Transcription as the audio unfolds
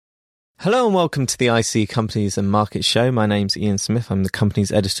Hello and welcome to the IC Companies and Markets Show. My name's Ian Smith. I'm the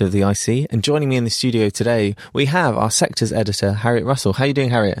company's editor of the IC. And joining me in the studio today, we have our sector's editor, Harriet Russell. How are you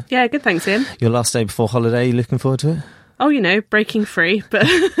doing, Harriet? Yeah, good, thanks, Ian. Your last day before holiday, you looking forward to it? Oh, you know, breaking free, but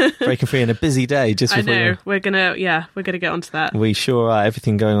breaking free in a busy day. Just before I know we're gonna get onto that. We sure are.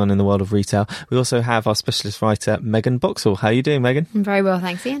 Everything going on in the world of retail. We also have our specialist writer, Megan Boxall. How are you doing, Megan? I'm very well,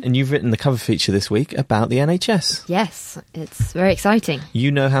 thanks, Ian. And you've written the cover feature this week about the NHS. Yes, it's very exciting.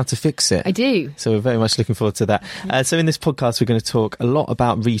 You know how to fix it. I do. So we're very much looking forward to that. So in this podcast, we're going to talk a lot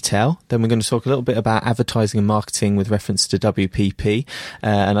about retail. Then we're going to talk a little bit about advertising and marketing with reference to WPP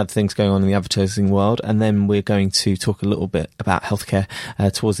and other things going on in the advertising world. And then we're going to talk a little bit about healthcare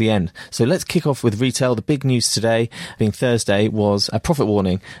towards the end. So let's kick off with retail. The big news today, being Thursday, was a profit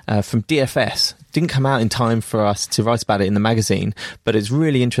warning from DFS. Didn't come out in time for us to write about it in the magazine, but it's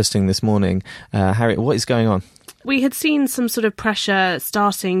really interesting this morning. Harriet, what is going on? We had seen some sort of pressure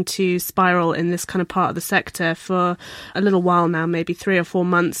starting to spiral in this kind of part of the sector for a little while now, maybe 3 or 4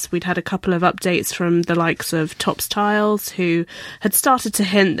 months. We'd had a couple of updates from the likes of Topps Tiles, who had started to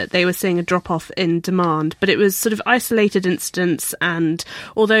hint that they were seeing a drop-off in demand, but it was sort of isolated incidents, and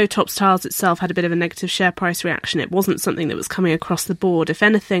although Topps Tiles itself had a bit of a negative share price reaction, it wasn't something that was coming across the board. If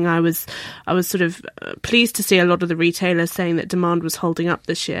anything, I was sort of pleased to see a lot of the retailers saying that demand was holding up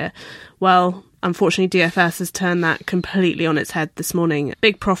this year. Well, unfortunately, DFS has turned that completely on its head this morning.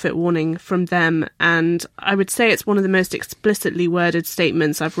 Big profit warning from them, and I would say it's one of the most explicitly worded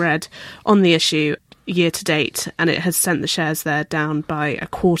statements I've read on the issue year to date, and it has sent the shares there down by a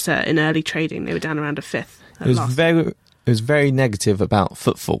quarter in early trading. They were down around a fifth. It was very negative about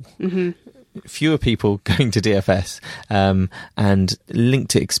footfall. Mm-hmm. Fewer people going to DFS and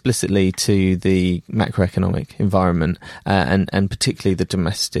linked it explicitly to the macroeconomic environment and particularly the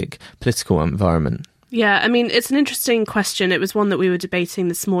domestic political environment. Yeah, I mean, it's an interesting question. It was one that we were debating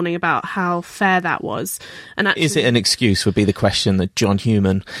this morning about how fair that was. And actually, is it an excuse would be the question that John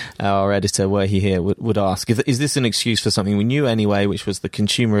Human, our editor, were he here, would ask. Is this an excuse for something we knew anyway, which was the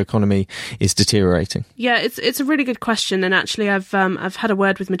consumer economy is deteriorating? Yeah, it's a really good question. And actually, I've had a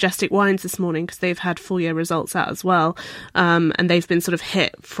word with Majestic Wines this morning because they've had full year results out as well. And they've been sort of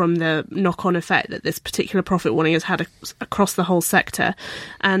hit from the knock-on effect that this particular profit warning has had across the whole sector.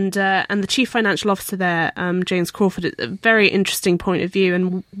 And the chief financial officer there, James Crawford, a very interesting point of view,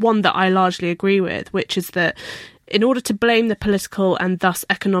 and one that I largely agree with, which is that in order to blame the political and thus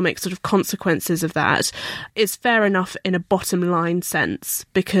economic sort of consequences of that is fair enough in a bottom line sense,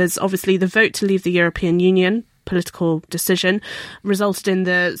 because obviously the vote to leave the European Union, political decision, resulted in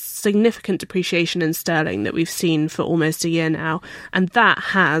the significant depreciation in sterling that we've seen for almost a year now. And that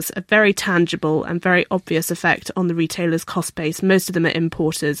has a very tangible and very obvious effect on the retailers' cost base. Most of them are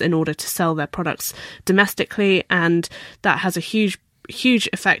importers in order to sell their products domestically, and that has a huge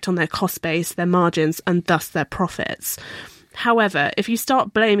effect on their cost base, their margins, and thus their profits. However, if you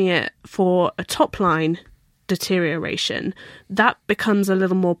start blaming it for a top line deterioration, that becomes a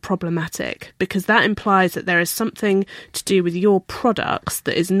little more problematic, because that implies that there is something to do with your products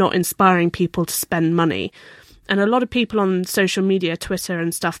that is not inspiring people to spend money. And a lot of people on social media, Twitter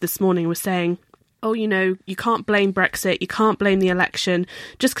and stuff this morning were saying, oh, you know, you can't blame Brexit, you can't blame the election.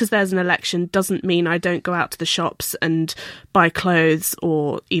 Just because there's an election doesn't mean I don't go out to the shops and buy clothes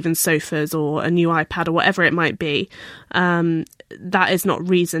or even sofas or a new iPad or whatever it might be. That is not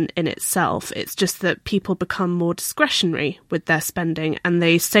reason in itself. It's just that people become more discretionary with their spending, and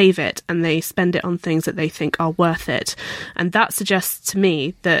they save it and they spend it on things that they think are worth it. And that suggests to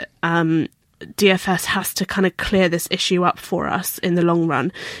me that DFS has to kind of clear this issue up for us in the long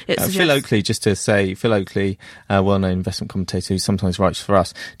run. Phil Oakley, just to say, Phil Oakley, a well-known investment commentator who sometimes writes for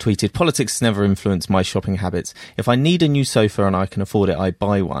us, tweeted, "Politics never influenced my shopping habits. If I need a new sofa and I can afford it, I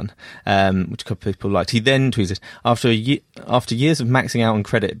buy one," which a couple of people liked. He then tweeted, after years of maxing out on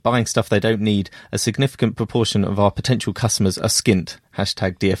credit, buying stuff they don't need, a significant proportion of our potential customers are skint.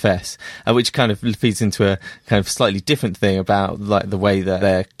 #DFS, which kind of feeds into a kind of slightly different thing about like the way that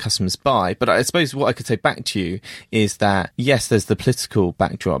their customers buy. But I suppose what I could say back to you is that, yes, there's the political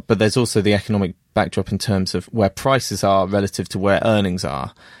backdrop, but there's also the economic backdrop in terms of where prices are relative to where earnings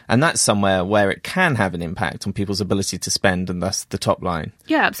are. And that's somewhere where it can have an impact on people's ability to spend, and thus the top line.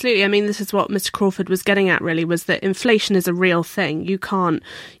 Yeah, absolutely. I mean, this is what Mr. Crawford was getting at, really, was that inflation is a real thing. You can't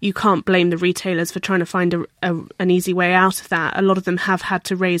blame the retailers for trying to find an easy way out of that. A lot of them have had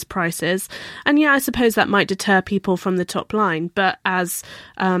to raise prices. And yeah, I suppose that might deter people from the top line. But as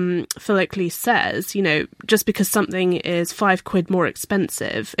Phil Oakley says, you know, just because something is £5 more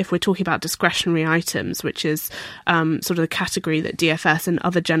expensive, if we're talking about discretionary discretionary items, which is sort of the category that DFS and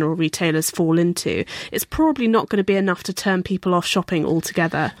other general retailers fall into, it's probably not going to be enough to turn people off shopping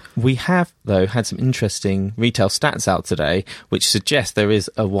altogether. We have, though, had some interesting retail stats out today which suggest there is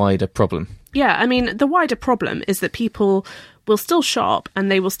a wider problem. Yeah, I mean, the wider problem is that people will still shop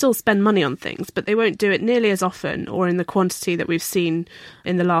and they will still spend money on things, but they won't do it nearly as often or in the quantity that we've seen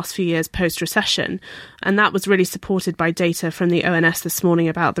in the last few years post-recession. And that was really supported by data from the ONS this morning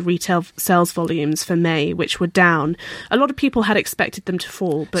about the retail sales volumes for May, which were down. A lot of people had expected them to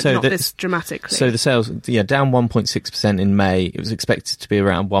fall, but not this dramatically. So the sales, down 1.6% in May. It was expected to be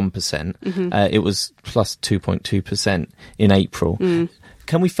around 1%. Mm-hmm. It was plus 2.2% in April.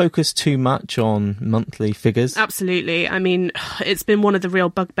 Can we focus too much on monthly figures? Absolutely. I mean, it's been one of the real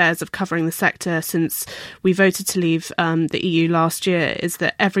bugbears of covering the sector since we voted to leave the EU last year, is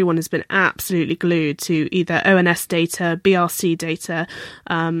that everyone has been absolutely glued to either ONS data, BRC data,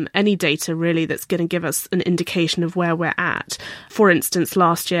 any data really that's going to give us an indication of where we're at. For instance,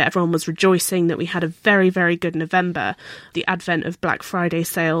 last year, everyone was rejoicing that we had a very, very good November. The advent of Black Friday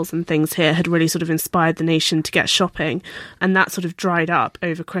sales and things here had really sort of inspired the nation to get shopping, and that sort of dried up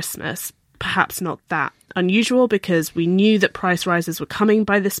over Christmas. Perhaps not that unusual because we knew that price rises were coming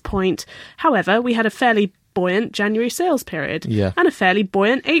by this point. However, we had a fairly buoyant January sales period and a fairly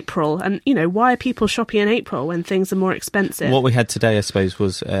buoyant April. And, why are people shopping in April when things are more expensive? What we had today, I suppose,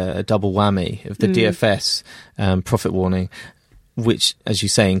 was a double whammy of the DFS profit warning, which, as you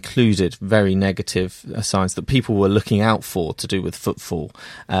say, included very negative signs that people were looking out for to do with footfall.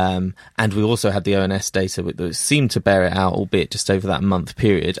 And we also had the ONS data that seemed to bear it out, albeit just over that month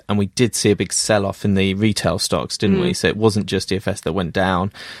period. And we did see a big sell-off in the retail stocks, didn't we? So it wasn't just DFS that went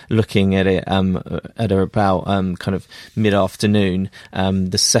down. Looking at it at about kind of mid-afternoon,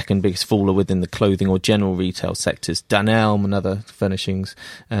 the second biggest faller within the clothing or general retail sectors, Dunelm, another furnishings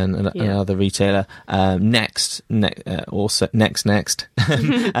and another retailer, Next,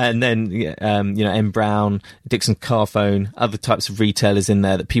 and then M Brown, Dixons Carphone, other types of retailers in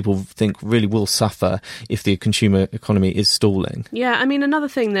there that people think really will suffer if the consumer economy is stalling. Yeah, I mean, another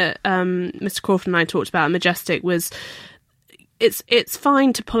thing that Mr. Crawford and I talked about at Majestic was it's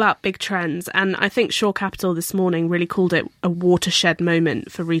fine to pull out big trends, and I think Shore Capital this morning really called it a watershed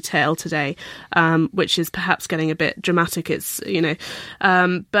moment for retail today, which is perhaps getting a bit dramatic.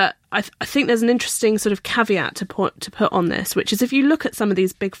 But I think there's an interesting sort of caveat to put on this, which is if you look at some of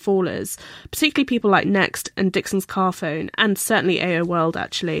these big fallers, particularly people like Next and Dixons Carphone, and certainly AO World,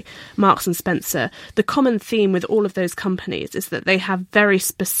 actually, Marks and Spencer, the common theme with all of those companies is that they have very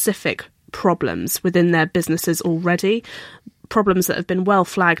specific problems within their businesses already. Problems that have been well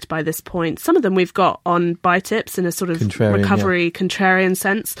flagged by this point. Some of them we've got on buy tips in a sort of contrarian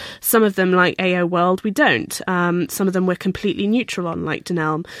sense. Some of them, like AO World, we don't. Some of them we're completely neutral on, like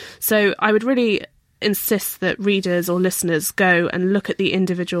Dunelm. So I would really insist that readers or listeners go and look at the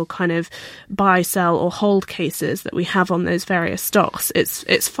individual kind of buy, sell or hold cases that we have on those various stocks.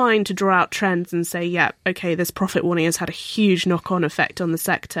 It's fine to draw out trends and say, yeah, okay, this profit warning has had a huge knock-on effect on the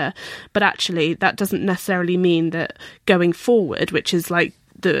sector, but actually that doesn't necessarily mean that going forward, which is like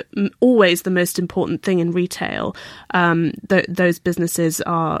always the most important thing in retail, those businesses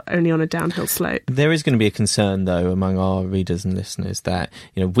are only on a downhill slope. There is going to be a concern, though, among our readers and listeners that,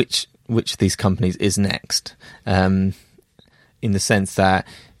 which of these companies is next, in the sense that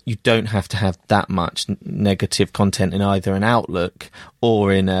you don't have to have that much negative content in either an outlook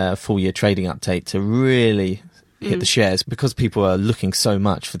or in a full-year trading update to really hit the shares, because people are looking so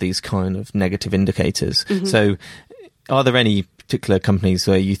much for these kind of negative indicators. Mm-hmm. So are there any particular companies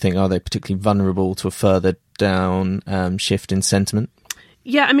where you think, are they particularly vulnerable to a further down shift in sentiment?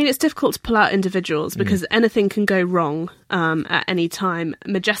 Yeah, I mean, it's difficult to pull out individuals because anything can go wrong at any time.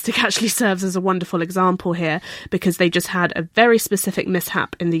 Majestic actually serves as a wonderful example here because they just had a very specific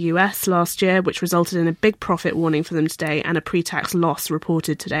mishap in the US last year, which resulted in a big profit warning for them today and a pre-tax loss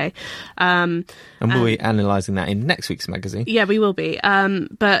reported today. And we'll be analysing that in next week's magazine. Yeah, we will be.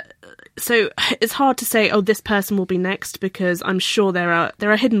 So it's hard to say, this person will be next, because I'm sure there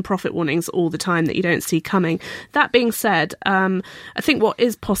are hidden profit warnings all the time that you don't see coming. That being said, I think what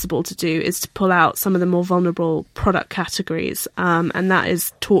is possible to do is to pull out some of the more vulnerable product categories, and that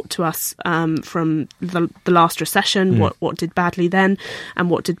is taught to us from the last recession, what did badly then and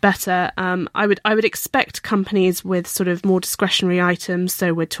what did better. I would expect companies with sort of more discretionary items,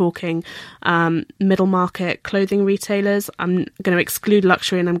 so we're talking middle market clothing retailers. I'm going to exclude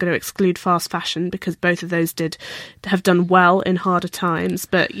luxury and I'm going to exclude exclude fast fashion because both of those have done well in harder times.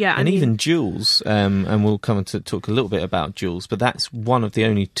 But yeah, and even Joules, and we'll come to talk a little bit about Joules, but that's one of the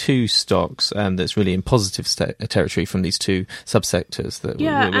only two stocks that's really in positive territory from these two subsectors that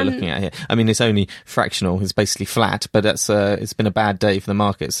we're looking at here. I mean, it's only fractional; it's basically flat, but it's been a bad day for the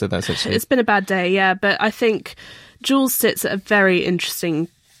market. So that's actually it's been a bad day, yeah. But I think Joules sits at a very interesting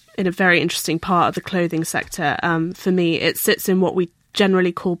part of the clothing sector. For me, it sits in what we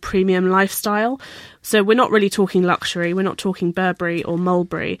generally call premium lifestyle. So we're not really talking luxury, we're not talking Burberry or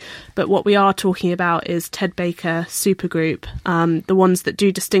Mulberry, but what we are talking about is Ted Baker, Supergroup, the ones that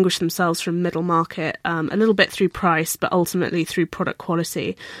do distinguish themselves from middle market, a little bit through price, but ultimately through product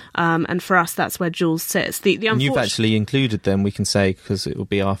quality. And for us, that's where Joules sits. And you've actually included them, we can say, because it will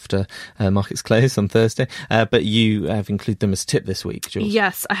be after markets close on Thursday, but you have included them as a tip this week, Joules.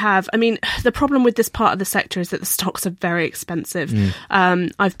 Yes, I have. I mean, the problem with this part of the sector is that the stocks are very expensive.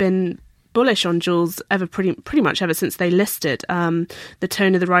 I've been bullish on Joules pretty much ever since they listed. The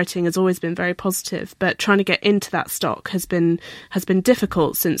tone of the writing has always been very positive, but trying to get into that stock has been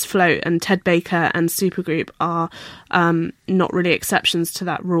difficult since float, and Ted Baker and Supergroup are not really exceptions to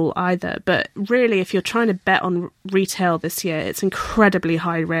that rule either. But really, if you're trying to bet on retail this year, it's incredibly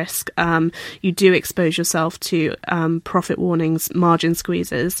high risk. You do expose yourself to profit warnings, margin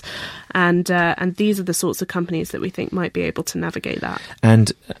squeezes, and these are the sorts of companies that we think might be able to navigate that.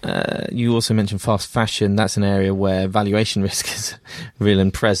 And you also mentioned fast fashion. That's an area where valuation risk is real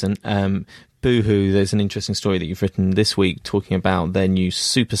and present. Boohoo, there's an interesting story that you've written this week talking about their new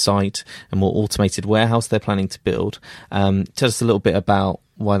super site, a more automated warehouse they're planning to build. Tell us a little bit about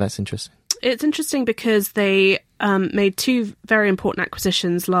why that's interesting. It's interesting because they made two very important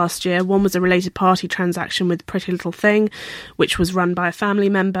acquisitions last year. One was a related party transaction with Pretty Little Thing, which was run by a family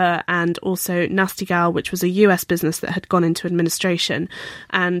member, and also Nasty Gal, which was a US business that had gone into administration.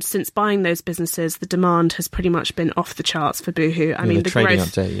 And since buying those businesses, the demand has pretty much been off the charts for Boohoo. I mean, the trading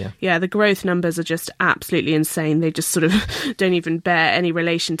growth, update, the growth numbers are just absolutely insane. They just sort of don't even bear any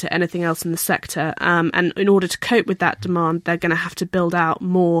relation to anything else in the sector. And in order to cope with that demand, they're going to have to build out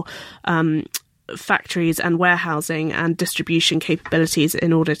more factories and warehousing and distribution capabilities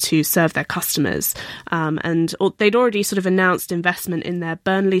in order to serve their customers. And they'd already sort of announced investment in their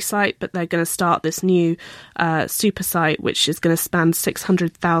Burnley site, but they're going to start this new super site, which is going to span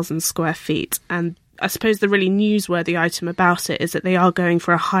 600,000 square feet. And I suppose the really newsworthy item about it is that they are going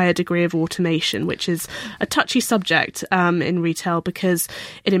for a higher degree of automation, which is a touchy subject in retail because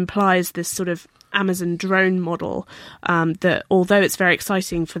it implies this sort of Amazon drone model that, although it's very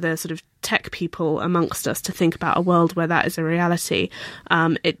exciting for the sort of tech people amongst us to think about a world where that is a reality,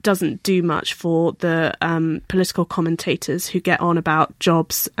 it doesn't do much for the political commentators who get on about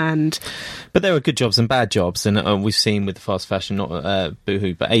jobs. But there are good jobs and bad jobs, and we've seen with the fast fashion, not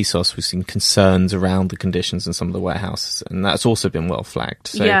Boohoo, but ASOS, we've seen concerns around the conditions in some of the warehouses, and that's also been well flagged.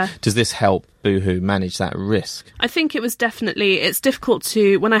 So does this help Boohoo manage that risk? I think it's difficult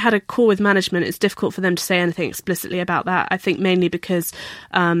to, when I had a call with management, it's difficult for them to say anything explicitly about that. I think mainly because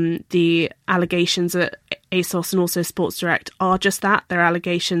the allegations at ASOS and also Sports Direct are just that. They're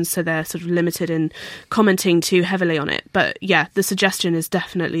allegations, so they're sort of limited in commenting too heavily on it. But yeah, the suggestion is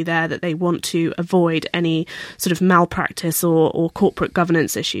definitely there that they want to avoid any sort of malpractice or corporate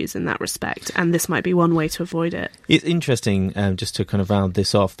governance issues in that respect, and this might be one way to avoid it. It's interesting, just to kind of round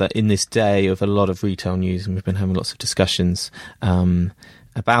this off, that in this day of a lot of retail news, and we've been having lots of discussions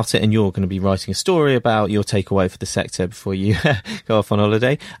about it, and you're going to be writing a story about your takeaway for the sector before you go off on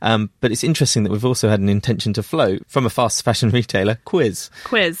holiday. But it's interesting that we've also had an intention to float from a fast fashion retailer, Quiz.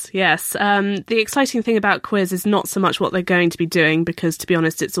 Quiz, yes. The exciting thing about Quiz is not so much what they're going to be doing, because to be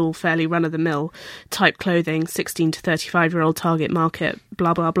honest, it's all fairly run-of-the-mill type clothing, 16 to 35-year-old target market,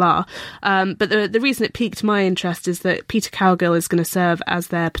 blah, blah, blah. But the reason it piqued my interest is that Peter Cowgill is going to serve as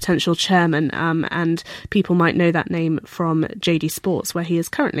their potential chairman, and people might know that name from JD Sports, where he is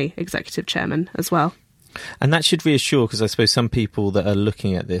currently executive chairman as well. And that should reassure, because I suppose some people that are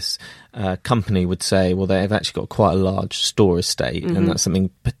looking at this company would say, well, they've actually got quite a large store estate, and that's something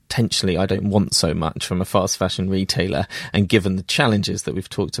potentially I don't want so much from a fast fashion retailer. And given the challenges that we've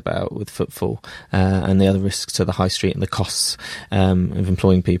talked about with footfall and the other risks to the high street and the costs of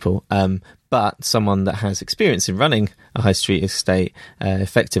employing people, but someone that has experience in running a high street estate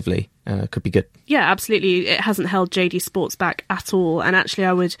effectively could be good. Yeah, absolutely. It hasn't held JD Sports back at all. And actually,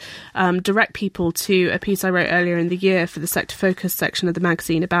 I would direct people to a piece I wrote earlier in the year for the Sector Focus section of the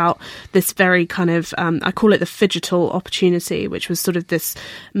magazine about this very kind of, I call it the phygital opportunity, which was sort of this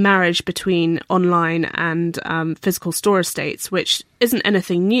marriage between online and physical store estates, which isn't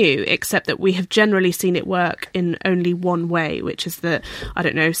anything new, except that we have generally seen it work in only one way, which is that, I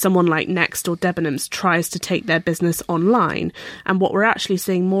don't know, someone like Next or Debenhams tries to take their business online. And what we're actually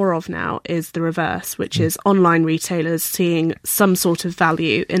seeing more of now is the reverse, which is online retailers seeing some sort of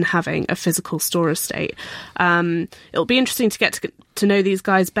value in having a physical store estate. It'll be interesting to get to know these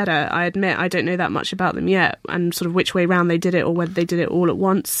guys better. I admit I don't know that much about them yet, and sort of which way round they did it, or whether they did it all at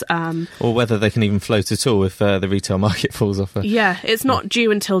once. Or whether they can even float at all if the retail market falls off. Yeah, it's not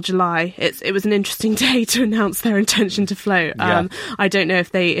due until July. It was an interesting day to announce their intention to float. I don't know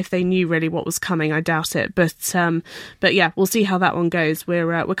if they knew really what was coming. I doubt it. But yeah, we'll see how that one goes.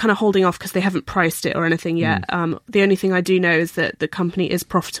 We're kind of holding off because they haven't priced it or anything yet. The only thing I do know is that the company is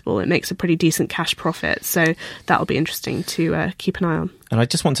profitable. It makes a pretty decent cash profit. So that'll be interesting to keep an eye on. And I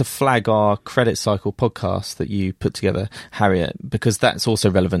just want to flag our Credit Cycle podcast that you put together, Harriet, because that's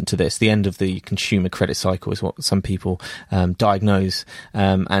also relevant to this. The end of the consumer credit cycle is what some people diagnose,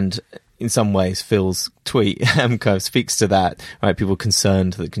 and in some ways Phil's tweet kind of speaks to that, right? People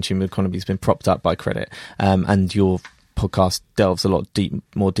concerned that the consumer economy has been propped up by credit, and your podcast delves a lot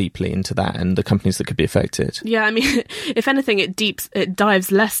more deeply into that and the companies that could be affected. Yeah, I mean, if anything, it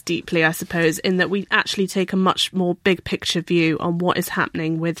dives less deeply, I suppose, in that we actually take a much more big picture view on what is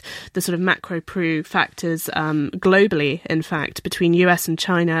happening with the sort of macro-pru factors globally, in fact, between US and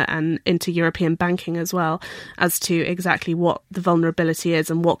China and into European banking as well, as to exactly what the vulnerability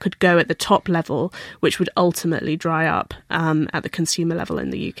is and what could go at the top level, which would ultimately dry up at the consumer level in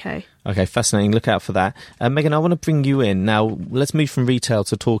the UK. Okay, fascinating. Look out for that. Megan, I want to bring you in. Now, let's move from retail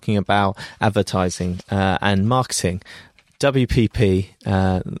to talking about advertising and marketing. WPP,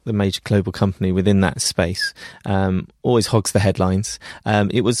 the major global company within that space, always hogs the headlines.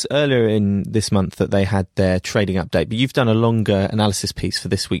 It was earlier in this month that they had their trading update, but you've done a longer analysis piece for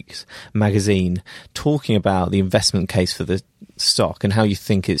this week's magazine talking about the investment case for the stock and how you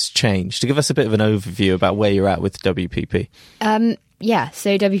think it's changed. To give us a bit of an overview about where you're at with WPP. Yeah,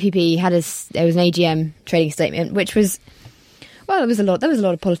 so WPP there was an AGM trading statement, which was, well, there was a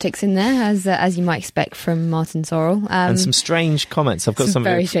lot of politics in there, as you might expect from Martin Sorrell. And some strange comments. I've got some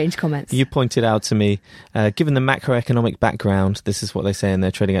very strange comments. You pointed out to me, given the macroeconomic background, this is what they say in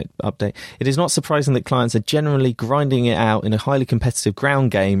their trading update, it is not surprising that clients are generally grinding it out in a highly competitive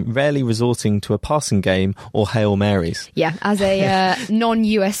ground game, rarely resorting to a passing game or Hail Marys. Yeah, as a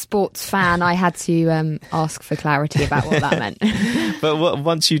non-US sports fan, I had to ask for clarity about what that meant. But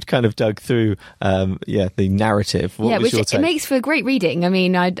once you'd kind of dug through the narrative, what was your take? It makes for great reading. I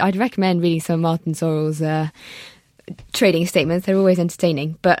mean, I'd recommend reading some of Martin Sorrell's trading statements. They're always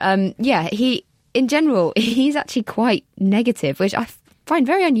entertaining. But in general, he's actually quite negative, which I find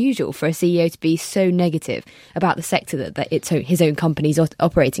very unusual for a CEO to be so negative about the sector that his own company's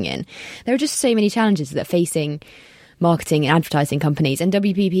operating in. There are just so many challenges that are facing marketing and advertising companies, and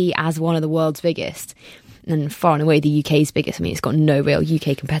WPP, as one of the world's biggest, and far and away the UK's biggest, I mean, it's got no real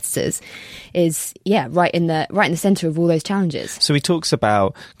UK competitors, is right in the centre of all those challenges. So he talks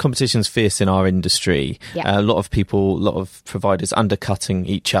about competition's fierce in our industry. Yeah. A lot of providers undercutting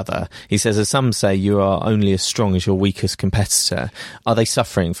each other. He says, as some say, you are only as strong as your weakest competitor. Are they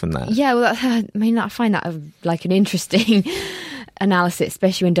suffering from that? Yeah, well, I mean, I find that like an interesting analysis,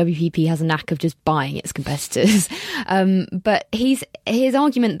 especially when WPP has a knack of just buying its competitors. But his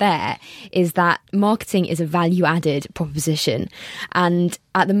argument there is that marketing is a value-added proposition. And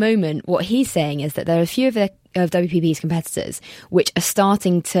at the moment, what he's saying is that there are a few of WPP's competitors which are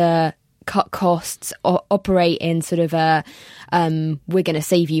starting to cut costs or operate in sort of a we're going to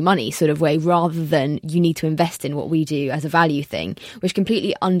save you money sort of way, rather than you need to invest in what we do as a value thing, which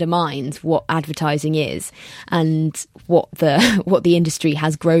completely undermines what advertising is and what the industry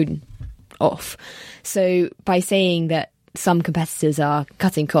has grown off. So by saying that some competitors are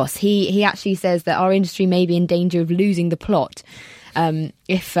cutting costs, he actually says that our industry may be in danger of losing the plot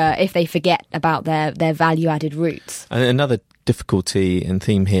if they forget about their value-added roots. And another difficulty and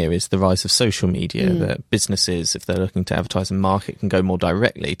theme here is the rise of social media, that businesses, if they're looking to advertise and market, can go more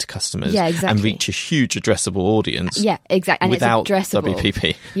directly to customers and reach a huge addressable audience. Yeah, exactly. And without it's addressable.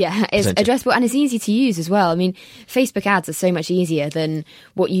 WPP. Yeah, it's addressable and it's easy to use as well. I mean, Facebook ads are so much easier than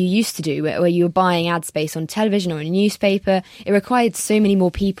what you used to do, where you were buying ad space on television or in a newspaper. It required so many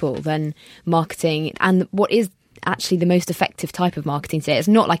more people than marketing, and what is actually the most effective type of marketing today. It's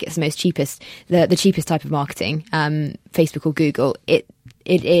not like it's the cheapest type of marketing, Facebook or Google.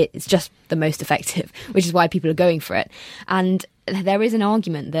 it's just the most effective, which is why people are going for it. And there is an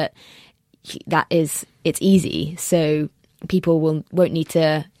argument that it's easy, so people won't need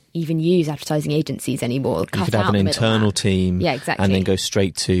to even use advertising agencies anymore. You could have an internal team, exactly, and then go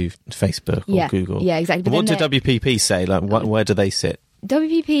straight to Facebook or Google. Yeah, exactly. But what do WPP say? Like, where do they sit?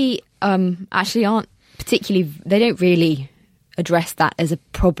 WPP actually aren't particularly. They don't really address that as a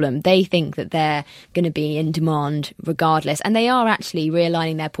problem. They think that they're going to be in demand regardless, and they are actually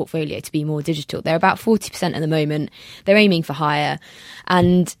realigning their portfolio to be more digital. They're about 40% at the moment. They're aiming for higher,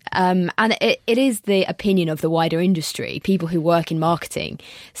 and it is the opinion of the wider industry, people who work in marketing,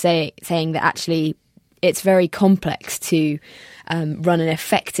 saying that actually it's very complex to run an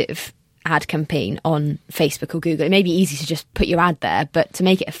effective ad campaign on Facebook or Google. It may be easy to just put your ad there, but to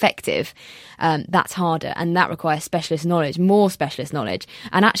make it effective, that's harder, and that requires specialist knowledge, more specialist knowledge,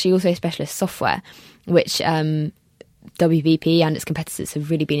 and actually also specialist software, which WPP and its competitors have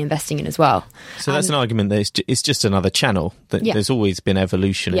really been investing in as well. So that's an argument that it's just another channel, that there's always been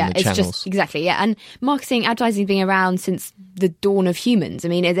evolution in the channels. Exactly, and marketing, advertising has been around since the dawn of humans. I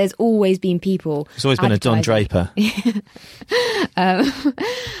mean, there's always been people. There's always been a Don Draper. So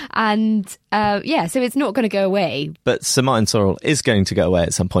it's not going to go away. But Sir Martin Sorrell is going to go away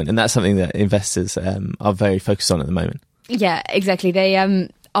at some point, and that's something that investors are very focused on at the moment. Yeah, exactly. They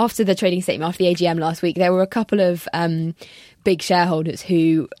after the trading statement, after the AGM last week, there were a couple of big shareholders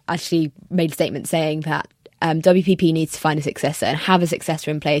who actually made a statement saying that WPP needs to find a successor and have a successor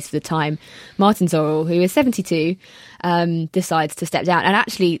in place for the time Martin Sorrell, who is 72, decides to step down. And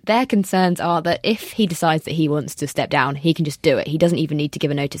actually, their concerns are that if he decides that he wants to step down, he can just do it. He doesn't even need to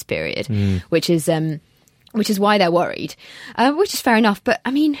give a notice period, which is why they're worried, which is fair enough. But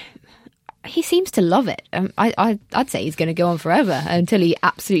I mean, he seems to love it. I'd say he's going to go on forever until he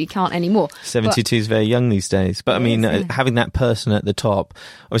absolutely can't anymore. 72 is very young these days. But I mean, having that person at the top,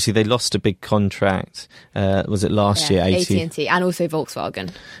 obviously they lost a big contract. Was it last year? AT&T and also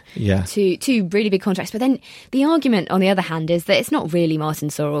Volkswagen. Yeah. Two really big contracts. But then the argument, on the other hand, is that it's not really Martin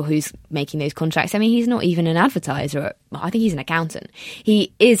Sorrell who's making those contracts. I mean, he's not even an advertiser. I think he's an accountant.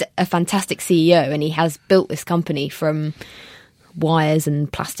 He is a fantastic CEO, and he has built this company from wires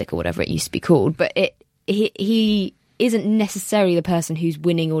and plastic or whatever it used to be called, but he isn't necessarily the person who's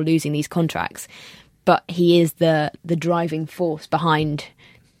winning or losing these contracts, but he is the driving force behind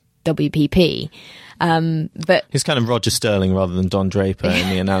WPP. But he's kind of Roger Sterling rather than Don Draper in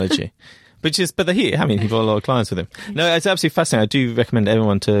the analogy. But you've got a lot of clients with him. No, it's absolutely fascinating. I do recommend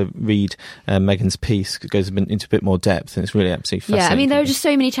everyone to read Megan's piece. It goes into a bit more depth, and it's really absolutely fascinating. Yeah, I mean, there are just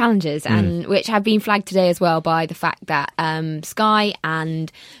so many challenges, and which have been flagged today as well by the fact that Sky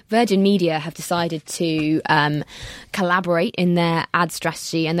and Virgin Media have decided to collaborate in their ad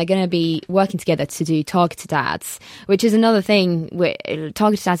strategy, and they're going to be working together to do targeted ads, which is another thing.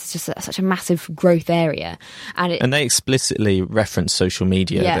 Targeted ads is just such a massive growth area. And they explicitly reference social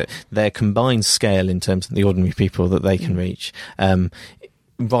media, that their combined scale in terms of the ordinary people that they can reach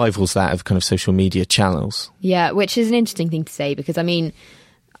rivals that of kind of social media channels. Yeah, which is an interesting thing to say, because I mean,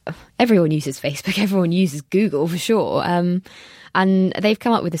 everyone uses Facebook, everyone uses Google for sure, and they've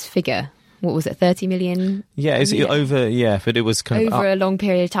come up with this figure. What was it, 30 million? Yeah, is it over? Yeah, but it was kind of over a long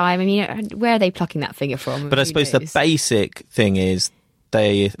period of time. I mean, where are they plucking that figure from? But I suppose the basic thing is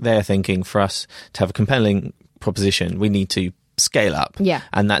they're thinking, for us to have a compelling proposition, we need to scale up,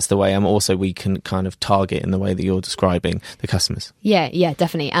 and that's the way we can kind of target in the way that you're describing the customers. Yeah,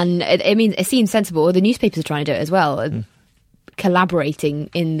 definitely. And it seems sensible. The newspapers are trying to do it as well, collaborating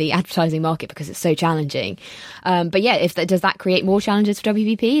in the advertising market because it's so challenging. But does that create more challenges for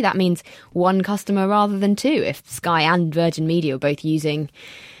WPP? That means one customer rather than two, if Sky and Virgin Media are both using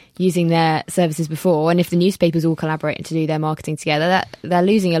their services before, and if the newspapers all collaborate to do their marketing together, they're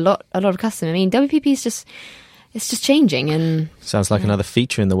losing a lot of customers. I mean, WPP is just changing, and sounds like another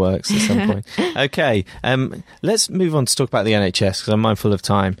feature in the works at some point. Okay, let's move on to talk about the NHS, because I'm mindful of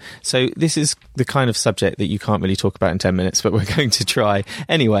time. So this is the kind of subject that you can't really talk about in 10 minutes, but we're going to try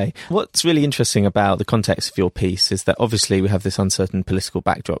anyway. What's really interesting about the context of your piece is that obviously we have this uncertain political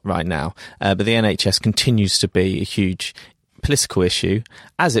backdrop right now, but the NHS continues to be a huge political issue,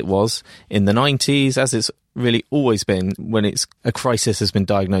 as it was in the 90s, as it's really always been when a crisis has been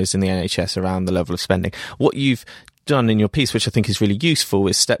diagnosed in the NHS around the level of spending. What you've done in your piece, which I think is really useful,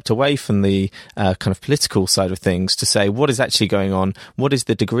 is stepped away from the kind of political side of things to say what is actually going on, what is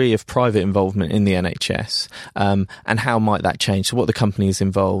the degree of private involvement in the NHS, and how might that change, so what the companies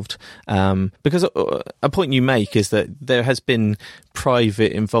involved. Because a point you make is that there has been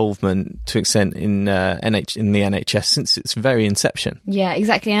private involvement to an extent in the NHS since its very inception. Yeah,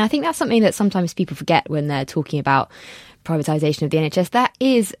 exactly. And I think that's something that sometimes people forget when they're talking about privatisation of the NHS. There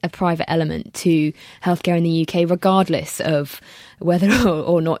is a private element to healthcare in the UK, regardless of whether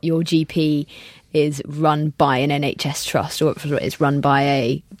or not your GP is run by an NHS trust or is run by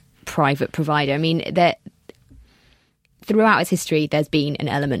a private provider. I mean, throughout its history, there's been an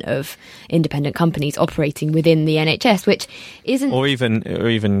element of independent companies operating within the NHS, which isn't, or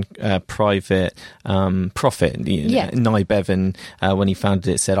even private profit. Nye Bevan, when he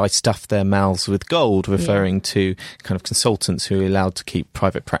founded it, said, "I stuffed their mouths with gold," referring to kind of consultants who are allowed to keep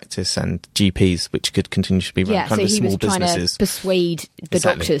private practice and GPs, which could continue to be run kind of small businesses. Trying to persuade the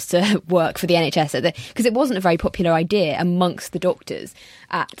doctors to work for the NHS because it wasn't a very popular idea amongst the doctors.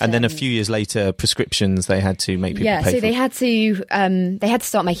 And then a few years later, prescriptions they had to make people pay for. Yeah, so they had to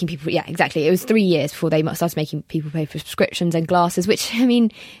start making people. Yeah, exactly. It was 3 years before they started making people pay for prescriptions and glasses. Which, I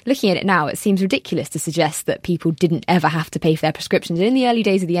mean, looking at it now, it seems ridiculous to suggest that people didn't ever have to pay for their prescriptions. And in the early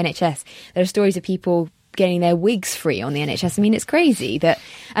days of the NHS, there are stories of people getting their wigs free on the NHS. I mean, it's crazy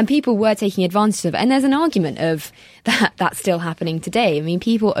and people were taking advantage of it. And there's an argument of that's still happening today. I mean,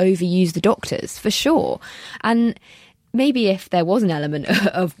 people overuse the doctors for sure, and maybe if there was an element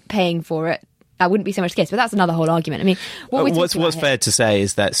of paying for it, that wouldn't be so much the case. But that's another whole argument. I mean, what's fair to say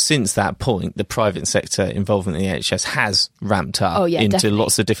is that since that point, the private sector involvement in the NHS has ramped up into definitely.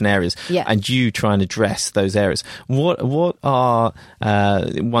 Lots of different areas. Yeah. And you try and address those areas. What are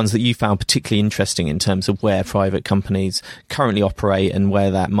ones that you found particularly interesting in terms of where private companies currently operate and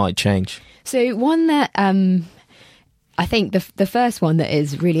where that might change? So one that I think the first one that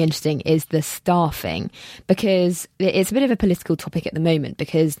is really interesting is the staffing, because it's a bit of a political topic at the moment,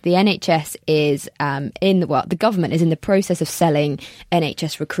 because the NHS is the government is in the process of selling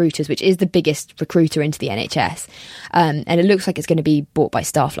NHS Recruiters, which is the biggest recruiter into the NHS, and it looks like it's going to be bought by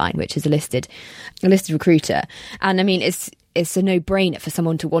Staffline, which is a listed recruiter. And I mean, it's a no-brainer for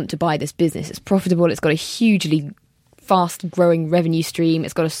someone to want to buy this business. It's profitable. It's got a hugely fast growing revenue stream.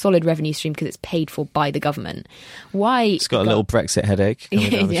 It's got a solid revenue stream because it's paid for by the government. Why? It's got a little Brexit headache coming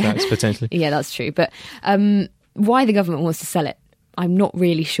down the tracks potentially. Yeah, that's true. But why the government wants to sell it, I'm not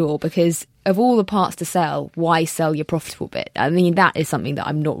really sure, because of all the parts to sell, why sell your profitable bit? I mean, that is something that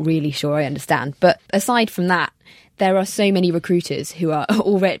I'm not really sure I understand. But aside from that, there are so many recruiters who are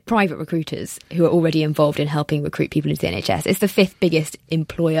private recruiters who are already involved in helping recruit people into the NHS. It's the 5th biggest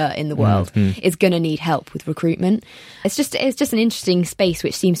employer in the world. It's going to need help with recruitment. It's just an interesting space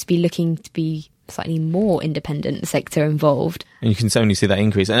which seems to be looking to be slightly more independent sector involved. And you can certainly see that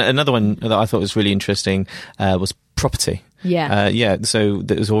increase. And another one that I thought was really interesting was property. So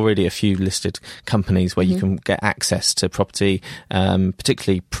there's already a few listed companies where you can get access to property,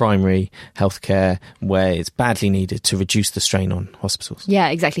 particularly primary healthcare, where it's badly needed to reduce the strain on hospitals. Yeah,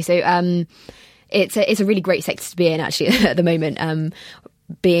 exactly. So it's a really great sector to be in, actually, at the moment,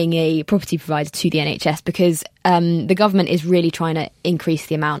 being a property provider to the NHS, because the government is really trying to increase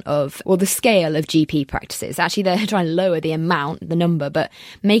the scale of GP practices. Actually, they're trying to lower the number, but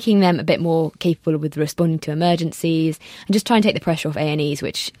making them a bit more capable with responding to emergencies and just trying to take the pressure off A&Es,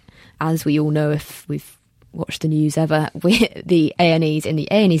 which, as we all know, if we've watched the news ever, the A&Es in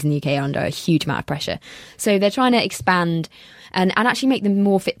the UK are under a huge amount of pressure. So they're trying to expand and actually make them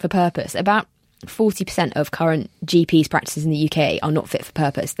more fit for purpose. About 40% of current GPs practices in the UK are not fit for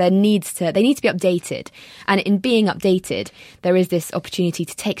purpose. They need to be updated, and in being updated, there is this opportunity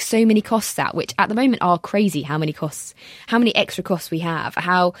to take so many costs out, which at the moment are crazy. How many extra costs we have?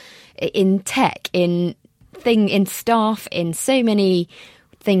 How in tech, in staff, in so many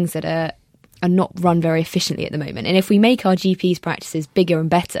things that are not run very efficiently at the moment. And if we make our GPs practices bigger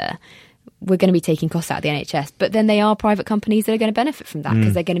and better, we're going to be taking costs out of the NHS. But then they are private companies that are going to benefit from that,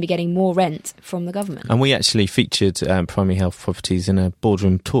 because they're going to be getting more rent from the government. And we actually featured primary health properties in a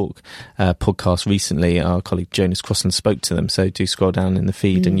Boardroom Talk podcast recently. Our colleague Jonas Crossland spoke to them, so do scroll down in the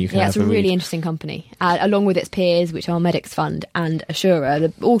feed and you can have it's a really read. Interesting company, along with its peers, which are Medics Fund and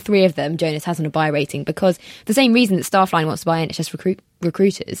Assura. All three of them Jonas has on a buy rating, because the same reason that Staffline wants to buy NHS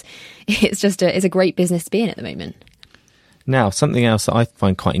recruiters. It's a great business to be in at the moment. Now, something else that I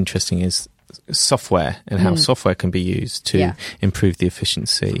find quite interesting is software and how software can be used to improve the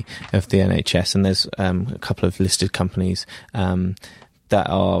efficiency of the NHS. And there's a couple of listed companies that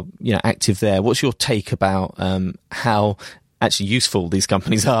are active there. What's your take about how actually useful these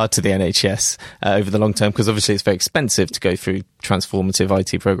companies are to the NHS over the long term? Because obviously it's very expensive to go through transformative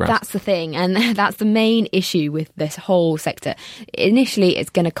IT programs. That's the thing, and that's the main issue with this whole sector. Initially, it's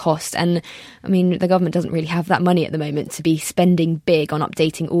going to cost, and I mean, the government doesn't really have that money at the moment to be spending big on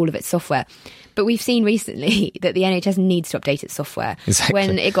updating all of its software. But we've seen recently that the NHS needs to update its software. Exactly.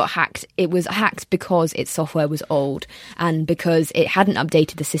 When it got hacked, it was hacked because its software was old and because it hadn't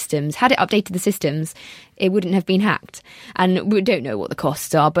updated the systems. Had it updated the systems, it wouldn't have been hacked. And we don't know what the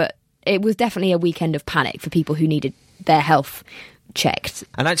costs are, but it was definitely a weekend of panic for people who needed their health checked.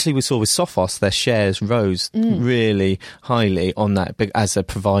 And actually we saw with Sophos, their shares rose really highly on that as a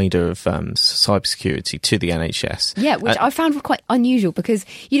provider of cybersecurity to the NHS. Yeah, which I found quite unusual, because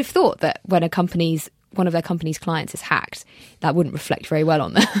you'd have thought that when one of their company's clients is hacked, that wouldn't reflect very well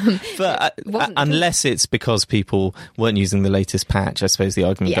on them. But unless it's because people weren't using the latest patch, I suppose the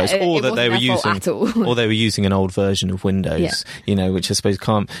argument goes, or that they were using an old version of Windows, which I suppose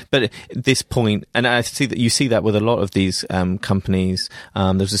can't. But at this point, and I see that you see that with a lot of these companies.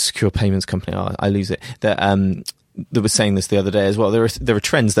 There's a secure payments company. I lose it. That was saying this the other day as well. There are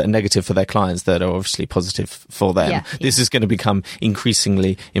trends that are negative for their clients that are obviously positive for them. Yeah. This is going to become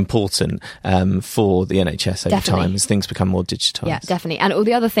increasingly important for the NHS over time as things become more digitised. Yeah, definitely. And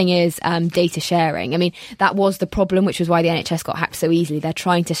the other thing is data sharing. I mean, that was the problem, which was why the NHS got hacked so easily. They're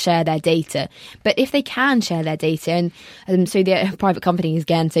trying to share their data. But if they can share their data, and so the private companies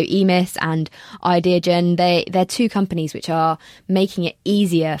again, so EMIS and Ideagen, they're two companies which are making it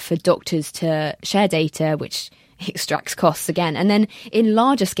easier for doctors to share data, which extracts costs again. And then in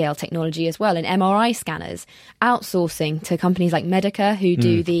larger scale technology as well, in MRI scanners, outsourcing to companies like Medica, who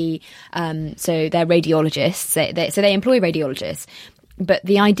do so they're radiologists, so they employ radiologists. But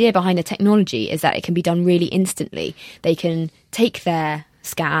the idea behind the technology is that it can be done really instantly. They can take their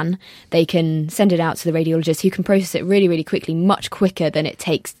scan, they can send it out to the radiologist, who can process it really, really quickly, much quicker than it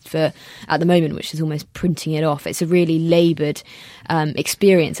takes for at the moment, which is almost printing it off. It's a really laboured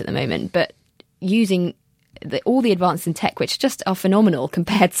experience at the moment, but using all the advances in tech, which just are phenomenal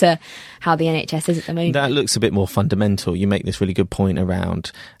compared to how the NHS is at the moment. That looks a bit more fundamental. You make this really good point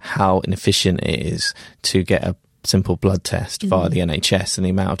around how inefficient it is to get a simple blood test via the NHS and the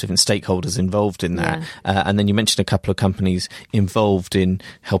amount of different stakeholders involved in that. Yeah. And then you mentioned a couple of companies involved in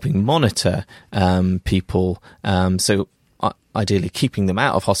helping monitor people. So ideally keeping them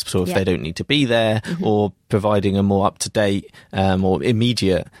out of hospital if they don't need to be there, or providing a more up-to-date or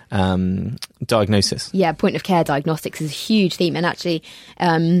immediate diagnosis. Yeah, point of care diagnostics is a huge theme, and actually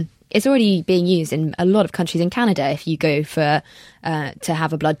it's already being used in a lot of countries. In Canada, if you go for to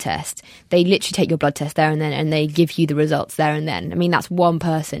have a blood test, they literally take your blood test there and then, and they give you the results there and then. I mean, that's one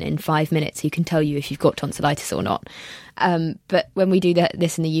person in 5 minutes who can tell you if you've got tonsillitis or not. But when we do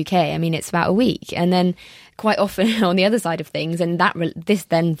this in the UK, I mean, it's about a week. And then quite often on the other side of things, and this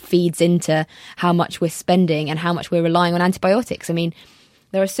then feeds into how much we're spending and how much we're relying on antibiotics. I mean,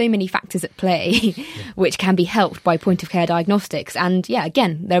 there are so many factors at play which can be helped by point-of-care diagnostics. And yeah,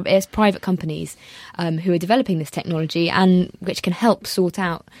 again, there is private companies who are developing this technology and which can help sort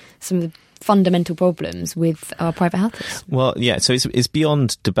out some of the fundamental problems with our private health. Well, yeah, so it's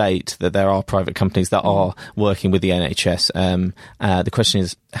beyond debate that there are private companies that are working with the NHS. The question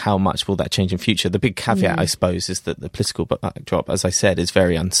is, how much will that change in future? The big caveat, I suppose, is that the political backdrop, as I said, is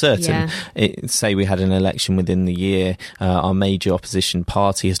very uncertain. Say we had an election within the year, our major opposition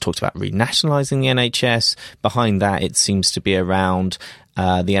party has talked about renationalising the NHS. Behind that, it seems to be around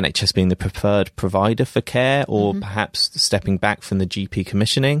the NHS being the preferred provider for care, or perhaps stepping back from the GP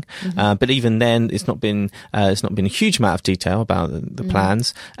commissioning. But even then, it's not been a huge amount of detail about the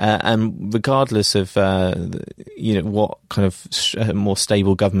plans. And regardless of what kind of more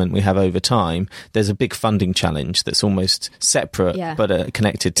stable government we have over time, there's a big funding challenge that's almost separate but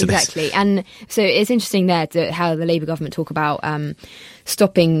connected to this. Exactly. And so it's interesting there how the Labour government talk about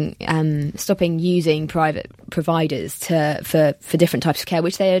stopping using private providers for different types of care,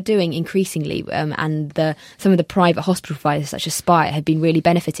 which they are doing increasingly, and some of the private hospital providers such as Spire have been really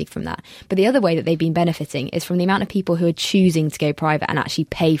benefiting from that. But the other way that they've been benefiting is from the amount of people who are choosing to go private and actually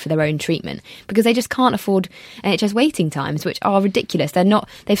pay for their own treatment, because they just can't afford NHS waiting times, which are ridiculous.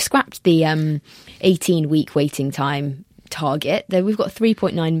 They've scrapped the 18-week waiting time target. We've got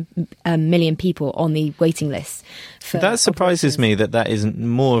 3.9 million people on the waiting list. That surprises me that isn't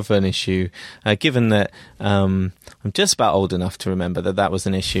more of an issue, given that I'm just about old enough to remember that was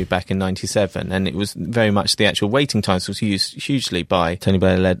an issue back in 97, and it was very much the actual waiting times was used hugely by Tony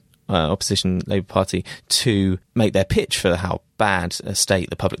Blair-led opposition Labour Party to make their pitch for how bad a state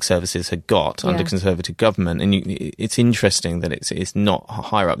the public services had got under Conservative government. And it's interesting that it's not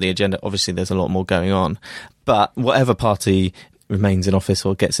higher up the agenda. Obviously, there's a lot more going on. But whatever party remains in office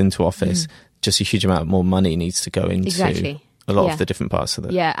or gets into office, just a huge amount more money needs to go into a lot of the different parts of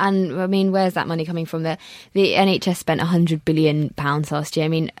the... Yeah, and I mean, where's that money coming from? The NHS spent £100 billion last year. I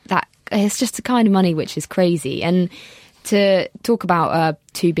mean, that it's just the kind of money which is crazy. And to talk about a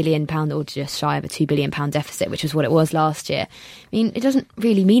 £2 billion or just shy of a £2 billion deficit, which is what it was last year, I mean, it doesn't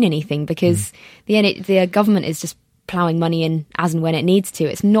really mean anything because the government is just ploughing money in as and when it needs to.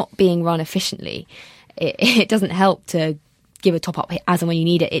 It's not being run efficiently. It doesn't help to give a top up as and when you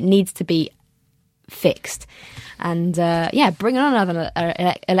need it. It needs to be fixed. And bring on another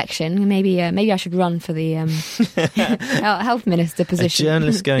election. Maybe I should run for the health minister position. A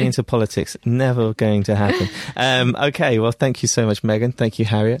journalist going into politics, never going to happen. Okay, well, thank you so much, Megan. Thank you,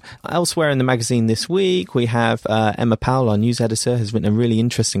 Harriet. Elsewhere in the magazine this week, we have Emma Powell, our news editor, has written a really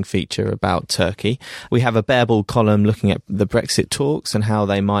interesting feature about Turkey. We have a Bareball column looking at the Brexit talks and how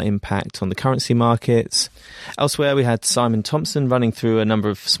they might impact on the currency markets. Elsewhere, we had Simon Thompson running through a number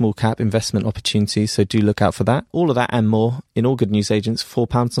of small cap investment opportunities, so do look out for that. All of that and more in All Good News Agents,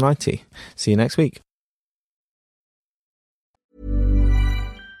 £4.90. See you next week.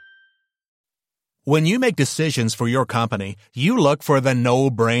 When you make decisions for your company, you look for the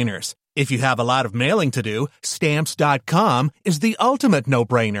no-brainers. If you have a lot of mailing to do, Stamps.com is the ultimate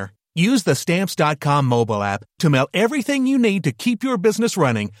no-brainer. Use the Stamps.com mobile app to mail everything you need to keep your business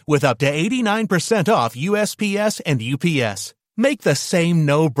running with up to 89% off USPS and UPS. Make the same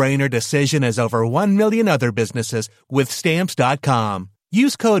no-brainer decision as over 1 million other businesses with Stamps.com.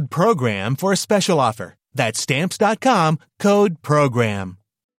 Use code PROGRAM for a special offer. That's Stamps.com, code PROGRAM.